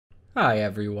Hi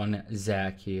everyone,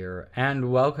 Zach here,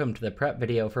 and welcome to the prep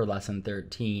video for lesson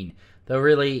 13. Though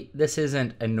really, this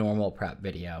isn't a normal prep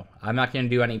video. I'm not going to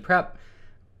do any prep,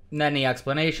 any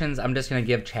explanations, I'm just going to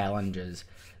give challenges.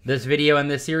 This video and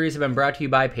this series have been brought to you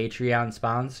by Patreon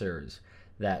sponsors.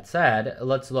 That said,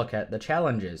 let's look at the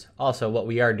challenges, also what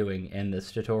we are doing in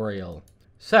this tutorial.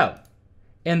 So,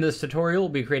 in this tutorial, we'll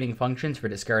be creating functions for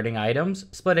discarding items,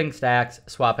 splitting stacks,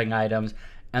 swapping items,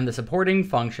 and the supporting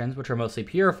functions, which are mostly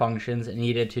pure functions,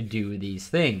 needed to do these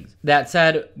things. That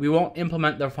said, we won't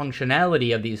implement the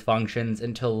functionality of these functions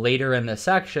until later in the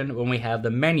section when we have the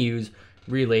menus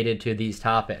related to these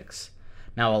topics.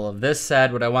 Now, all of this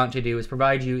said, what I want to do is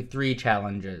provide you 3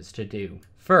 challenges to do.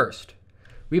 First,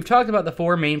 we've talked about the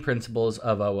 4 main principles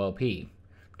of OOP. We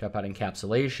talked about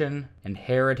encapsulation,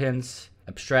 inheritance,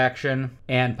 abstraction,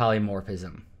 and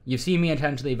polymorphism. You've seen me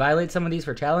intentionally violate some of these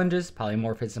for challenges,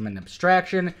 polymorphism and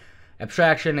abstraction.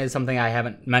 Abstraction is something I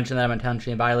haven't mentioned that I'm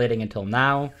intentionally violating until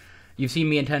now. You've seen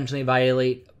me intentionally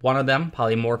violate one of them,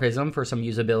 polymorphism, for some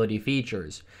usability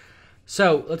features.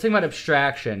 So let's think about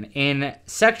abstraction. In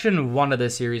section 1 of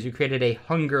this series, we created a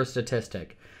hunger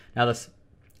statistic. Now this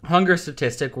hunger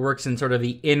statistic works in sort of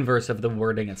the inverse of the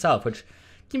wording itself, which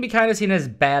can be kind of seen as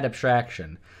bad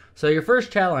abstraction. So your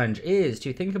first challenge is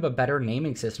to think of a better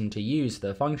naming system to use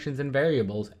the functions and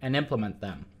variables and implement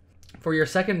them. For your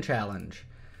second challenge,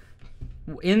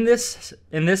 in this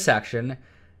section,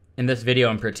 in this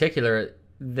video in particular,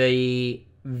 the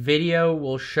video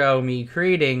will show me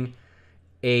creating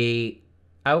a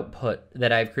output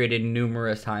that I've created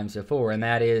numerous times before, and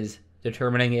that is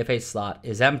determining if a slot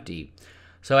is empty.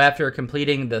 So after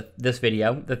completing this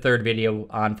video, the third video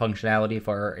on functionality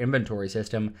for our inventory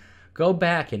system, go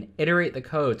back and iterate the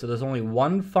code so there's only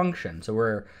one function. So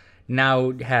we're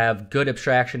now have good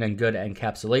abstraction and good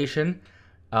encapsulation.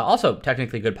 Also,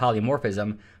 technically good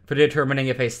polymorphism for determining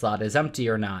if a slot is empty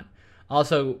or not.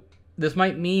 Also, this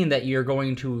might mean that you're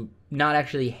going to not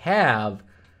actually have,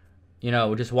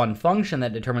 just one function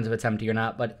that determines if it's empty or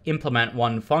not, but implement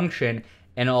one function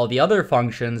and all the other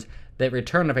functions that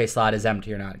return if a slot is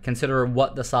empty or not. Consider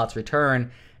what the slots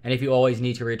return and if you always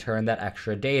need to return that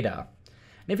extra data.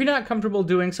 And if you're not comfortable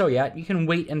doing so yet, you can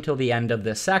wait until the end of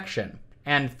this section.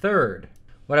 And third,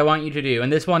 what I want you to do,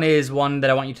 and this one is one that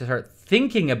I want you to start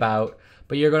thinking about,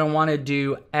 but you're going to want to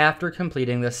do after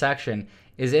completing this section,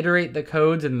 is iterate the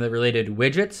codes and the related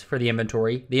widgets for the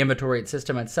inventory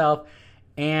system itself,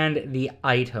 and the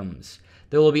items.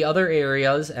 There will be other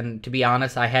areas, and to be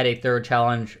honest, I had a third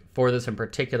challenge for this in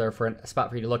particular for a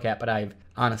spot for you to look at, but I've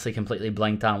honestly completely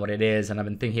blanked on what it is, and I've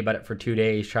been thinking about it for 2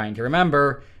 days trying to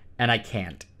remember, and I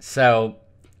can't. So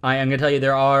I am going to tell you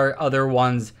there are other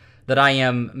ones that I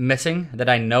am missing that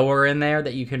I know are in there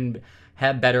that you can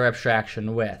have better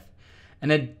abstraction with.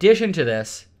 In addition to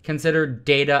this, consider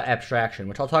data abstraction,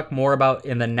 which I'll talk more about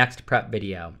in the next prep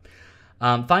video.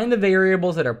 Find the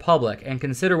variables that are public and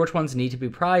consider which ones need to be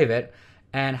private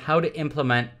and how to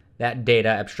implement that data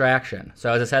abstraction.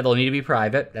 So as I said, they'll need to be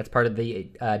private. That's part of the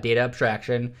data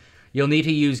abstraction. You'll need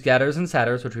to use getters and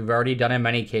setters, which we've already done in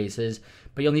many cases,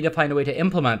 but you'll need to find a way to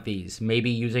implement these, maybe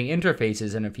using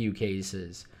interfaces in a few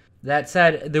cases. That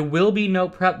said, there will be no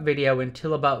prep video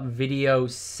until about video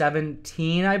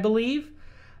 17, I believe.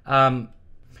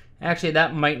 Actually,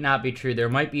 that might not be true. There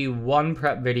might be one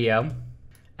prep video.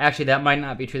 Actually, that might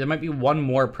not be true. There might be one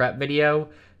more prep video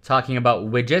talking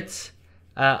about widgets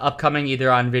upcoming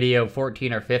either on video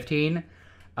 14 or 15.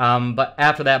 But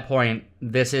after that point,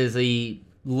 this is the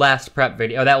last prep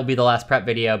video. That will be the last prep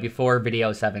video before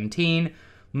video 17,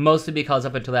 mostly because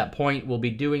up until that point, we'll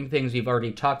be doing things we've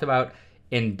already talked about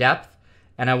in depth,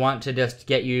 and I want to just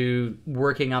get you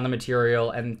working on the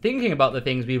material and thinking about the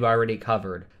things we've already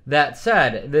covered. That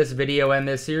said, this video and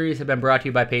this series have been brought to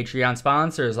you by Patreon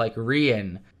sponsors like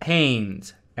Rian,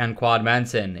 Haynes, and Quad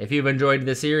Menson. If you've enjoyed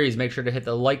this series, make sure to hit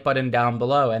the like button down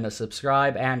below and the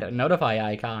subscribe and notify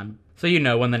icon so you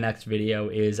know when the next video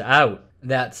is out.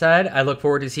 That said, I look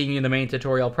forward to seeing you in the main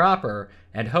tutorial proper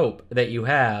and hope that you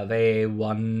have a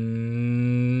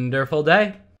wonderful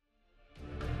day.